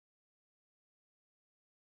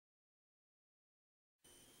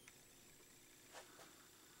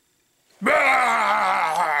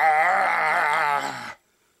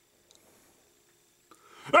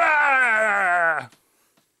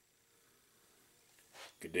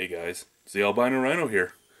Good day, guys. It's the Albino Rhino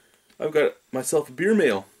here. I've got myself a beer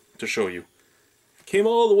mail to show you. Came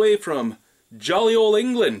all the way from jolly old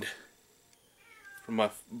England. From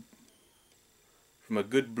a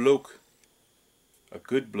good bloke. A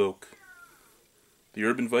good bloke. The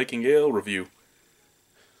Urban Viking Ale review.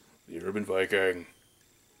 The Urban Viking.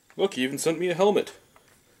 Look, he even sent me a helmet.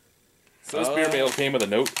 So this beer mail came with a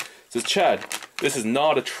note. It says, Chad, this is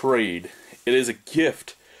not a trade. It is a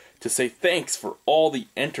gift to say thanks for all the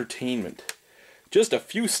entertainment. Just a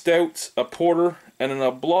few stouts, a porter, and an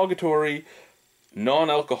obligatory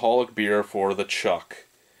non-alcoholic beer for the Chuck.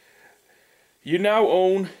 You now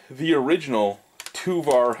own the original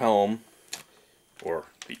Tuvar helm, or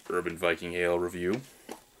the Urban Viking Ale review.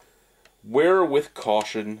 Wear with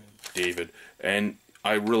caution, David. And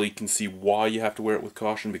I really can see why you have to wear it with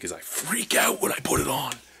caution, because I freak out when I put it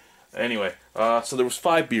on. Anyway, so there was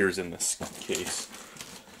 5 beers in this case.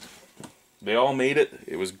 They all made it.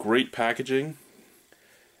 It was great packaging.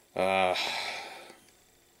 We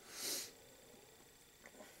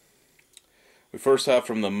first have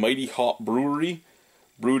from the Mighty Hop Brewery,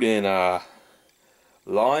 brewed in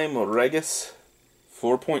lime regis,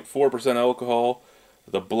 4.4% alcohol,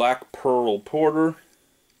 the Black Pearl Porter.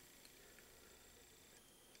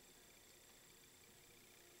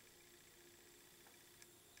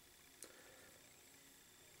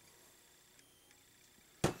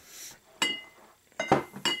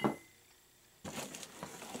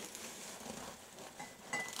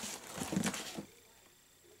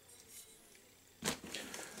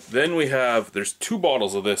 Then we have, there's 2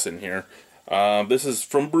 bottles of this in here. This is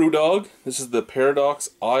from Brewdog. This is the Paradox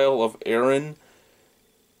Isle of Arran.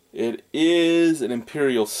 It is an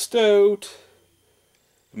Imperial Stout,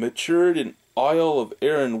 matured in Isle of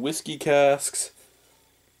Arran whiskey casks.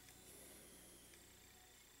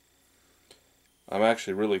 I'm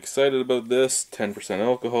actually really excited about this. 10%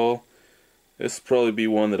 alcohol. This will probably be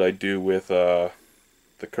one that I do with the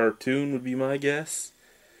cartoon, would be my guess.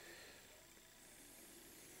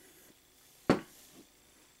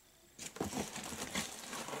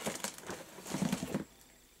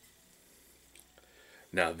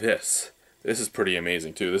 Now this is pretty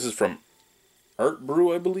amazing too. This is from Art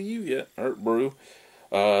Brew, I believe. Yeah, Art Brew.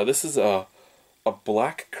 This is a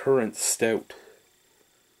black currant stout.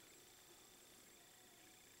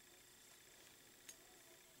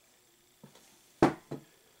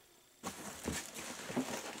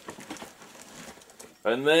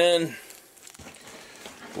 And then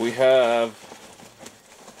we have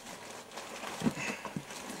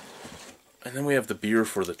the beer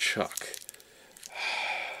for the Chuck.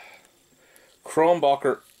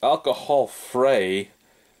 Kronbacher alcohol-free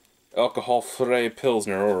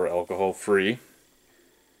Pilsner, or alcohol-free.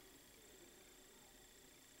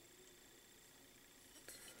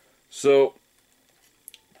 So,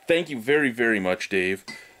 thank you very, very much, Dave.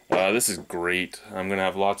 This is great. I'm going to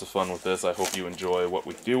have lots of fun with this. I hope you enjoy what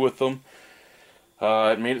we do with them.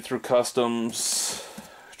 It made it through customs.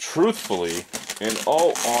 Truthfully, in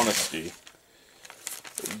all honesty,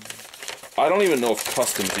 I don't even know if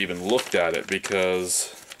customs even looked at it,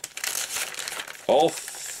 because all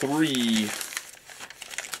 4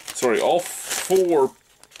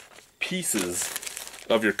 pieces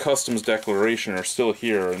of your customs declaration are still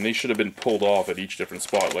here, and they should have been pulled off at each different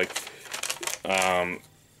spot. Like,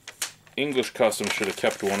 English customs should have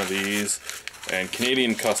kept one of these, and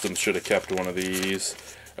Canadian customs should have kept one of these,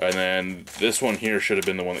 and then this one here should have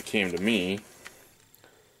been the one that came to me.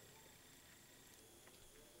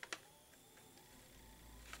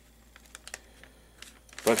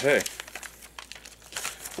 But hey,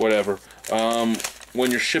 whatever.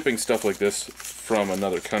 When you're shipping stuff like this from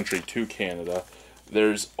another country to Canada,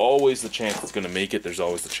 there's always the chance it's going to make it. There's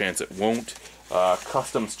always the chance it won't.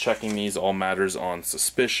 Customs checking these all matters on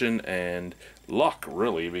suspicion and luck,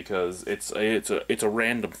 really, because it's a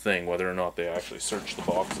random thing whether or not they actually search the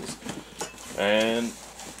boxes. And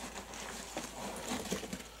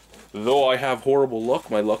though I have horrible luck,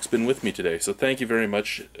 my luck's been with me today. So thank you very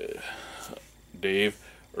much, Dave.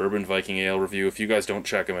 Urban Viking Ale review. If you guys don't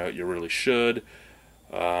check him out, you really should.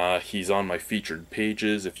 He's on my featured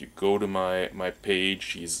pages. If you go to my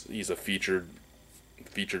page, he's a featured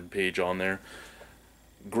page on there.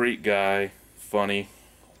 Great guy, funny.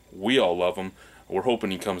 We all love him. We're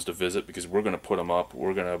hoping he comes to visit, because we're gonna put him up.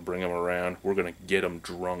 We're gonna bring him around. We're gonna get him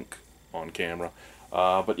drunk on camera.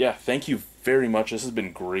 But yeah, thank you very much. This has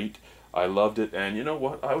been great. I loved it, and you know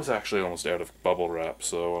what? I was actually almost out of bubble wrap,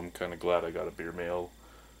 so I'm kind of glad I got a beer mail.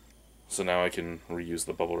 So now I can reuse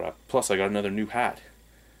the bubble wrap. Plus, I got another new hat.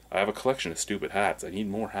 I have a collection of stupid hats. I need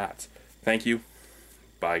more hats. Thank you.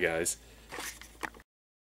 Bye, guys.